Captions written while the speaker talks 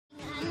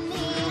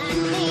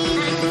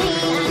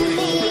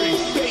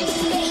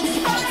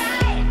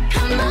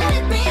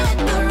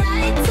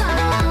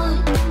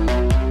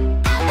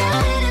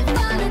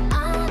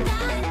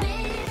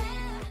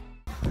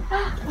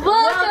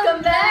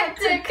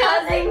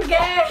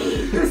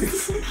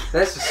games!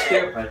 That's just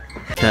stupid.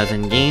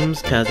 Cousin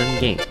games, cousin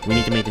games. We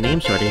need to make the name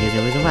shorter. Here's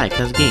the reason why.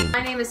 Cause game.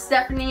 My name is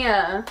Stephanie,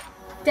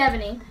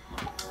 Devaney.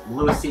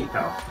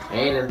 Luisito.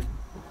 Aiden.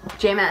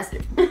 J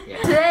Master.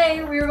 Yeah.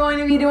 Today we are going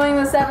to be doing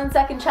the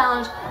 7-second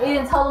challenge.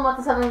 Aiden, tell them what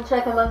the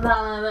 7-second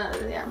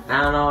yeah.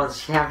 I don't know.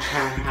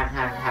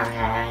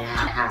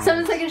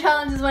 7-second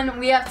challenge is when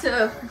we have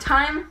to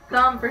time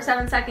them for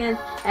 7 seconds,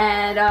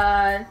 and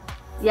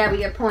yeah, we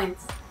get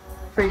points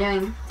for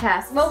doing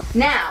tasks. Well,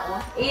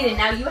 now, Aiden,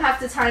 now you have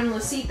to time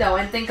Luisito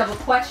and think of a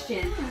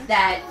question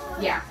that,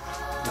 yeah.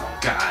 Oh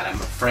God, I'm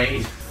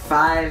afraid.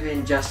 5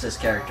 Injustice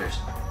characters.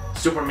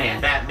 Superman,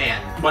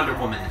 Batman, Wonder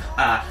Woman,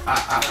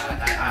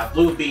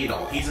 Blue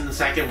Beetle. He's in the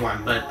second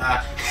one, but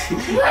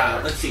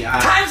let's see.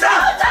 Time's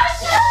up!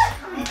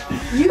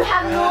 You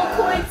have no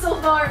points so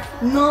far.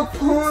 No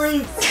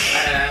points.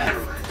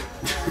 Never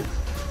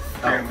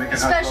mind.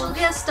 Special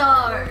guest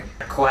star.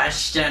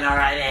 Question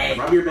already.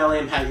 Rub your belly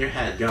and pat your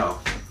head. Go.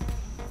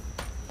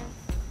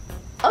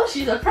 Oh,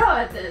 she's a pro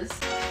at this.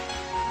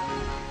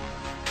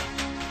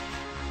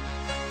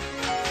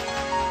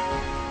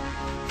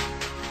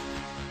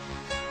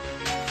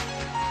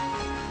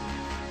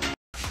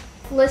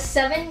 List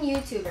 7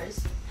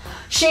 YouTubers.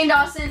 Shane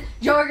Dawson,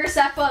 Joey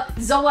Graceffa,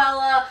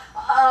 Zoella,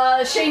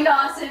 Shane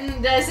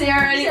Dawson, did I say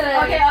already?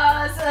 Okay,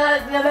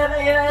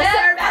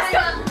 Sarah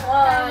Bascom.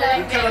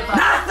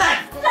 Nothing!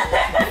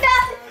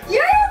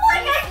 You're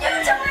like a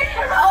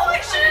YouTuber. Oh, I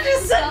should have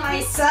just said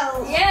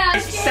myself. Yeah.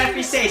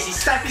 Steph Stacey,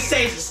 Steph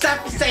Stacey,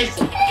 Steph Stacey.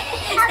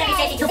 Steph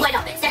Stacey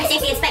 2.0. Steph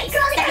Stacey in space.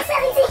 Steph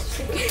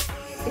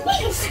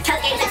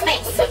Stacey in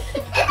space.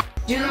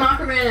 Do the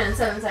Macarena in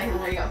 7 seconds.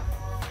 There you go.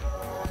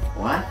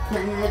 What?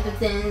 Because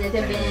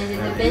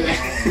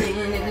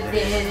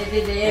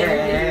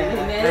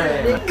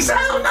I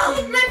don't know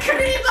the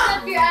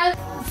Macarena.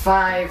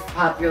 5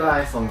 popular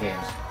iPhone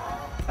games.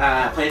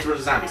 Plants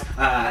vs. Zombies,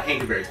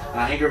 Angry Birds,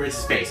 Angry Birds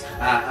in Space,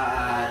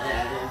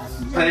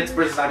 Plants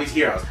vs. Zombies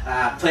Heroes,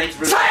 Plants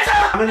vs.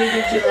 How many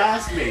did you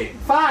ask me?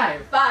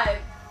 5. 5.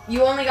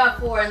 You only got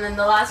 4, and then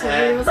the last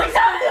one was like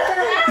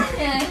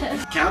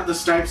 7. Count the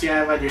stripes you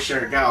have on your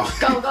shirt. Go.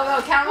 Go, go,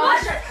 go. Count them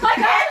on. My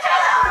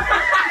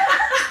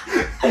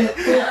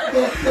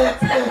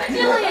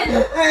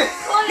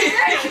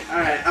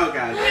Alright, oh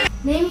God.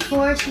 Name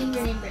 4 team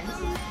your name brands.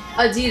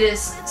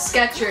 Adidas,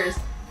 Skechers,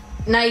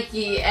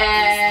 Nike,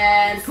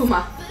 and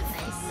Puma.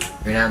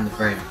 You're not in the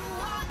frame.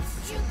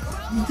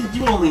 Did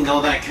you only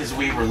know that because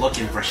we were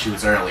looking for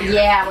shoes earlier?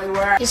 Yeah, we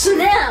were. So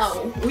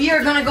now, we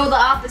are gonna go the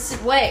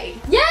opposite way.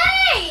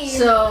 Yay!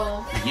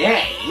 So,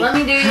 Yay! let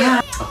me do you.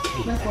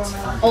 Okay, My that's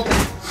format. fine. Open.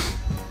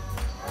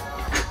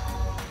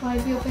 Why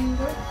be opening the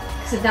door?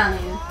 Sit down,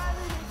 Aiden.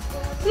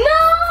 No! I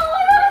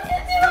don't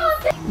get to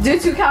do Do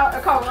 2 car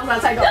ones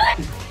outside, go.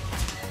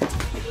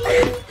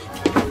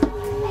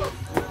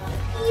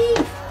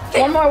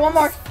 One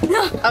more.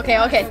 No. Okay.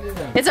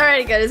 It's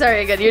already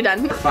good, you're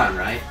done. Fun,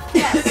 right?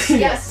 Yes,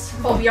 yes.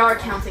 But we are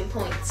counting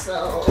points,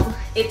 so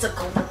it's a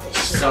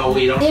competition. So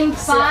we don't. Name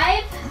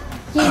 5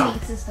 gaming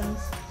systems.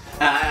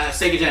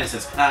 Sega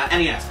Genesis,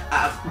 NES,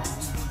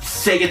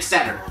 Sega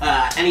Saturn,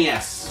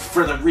 NES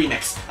for the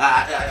remix,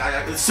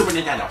 Super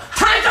Nintendo.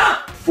 Time's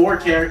up! 4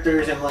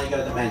 characters in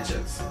Lego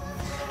Dimensions.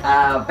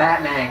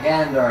 Batman,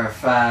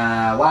 Gandalf,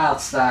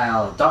 Wild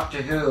Style,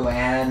 Doctor Who,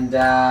 and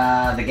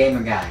the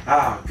Gamer Guy.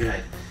 Oh,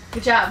 good.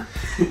 Good job.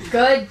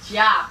 Good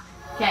job.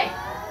 Okay,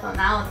 so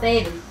now it's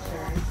Aiden's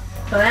turn.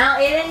 So now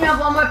Aiden, you have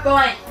 1 more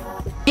point.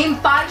 Name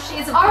 5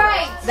 shades of color.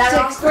 Alright. That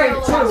 6, 3, 2,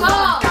 1.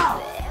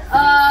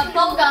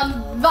 Bubblegum,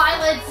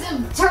 violet,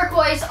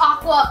 turquoise,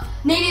 aqua,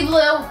 navy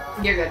blue.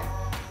 You're good.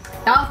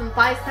 That was in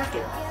 5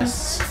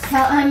 seconds.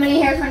 How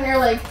many hairs on your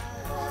leg?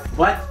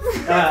 What?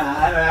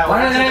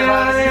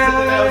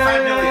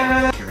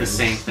 The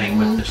same thing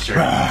with the shirt.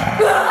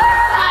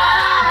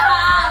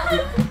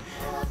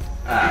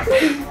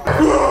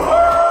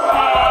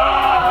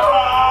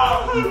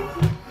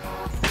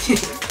 Okay.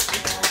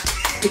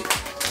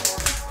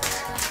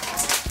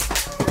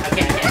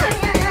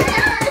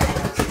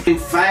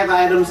 5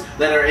 items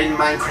that are in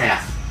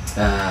Minecraft.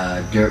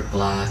 Dirt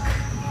block,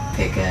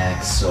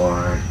 pickaxe,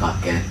 sword,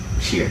 bucket,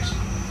 shears.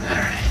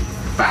 Alright.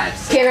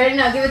 5. Okay, ready?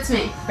 Now give it to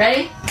me.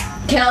 Ready?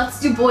 Okay, let's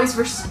do boys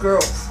versus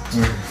girls.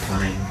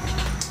 Fine.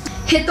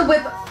 Hit the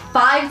whip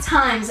 5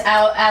 times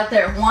out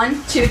there.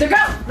 1, 2, 3, go!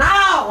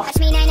 No! Watch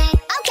me nay nay.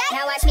 Okay.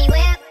 Now watch me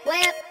whip,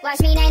 whip. Watch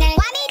me nay nay.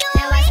 Why me do it?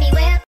 Now watch me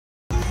whip.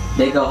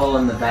 Dig a hole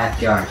in the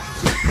backyard.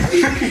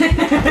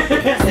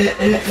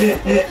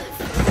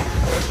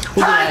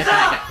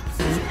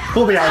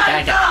 We'll be right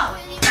back.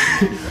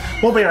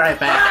 We'll be right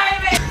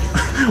back.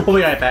 We'll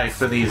be right back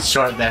for these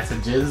short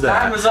messages.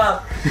 Time is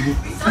up.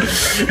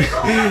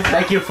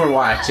 Thank you for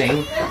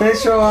watching.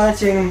 Thanks for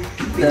watching.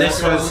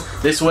 This was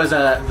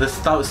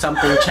the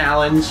something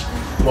challenge.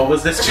 What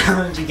was this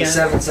challenge The again?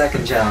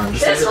 7-second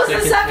challenge. This was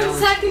the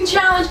 7-second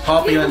challenge.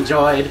 Hope you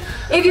enjoyed.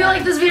 If you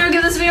like this video,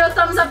 give this video a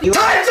thumbs up.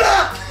 Time's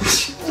up!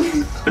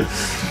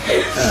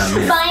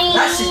 Bye.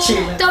 That's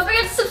achievement. Don't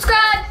forget to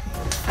subscribe.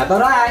 How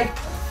about I?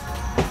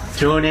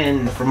 Tune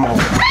in for more. Look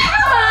at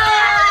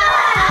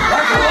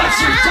what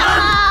she's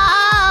done!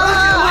 Look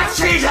at what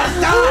she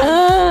just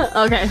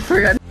done! Okay,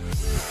 we're good.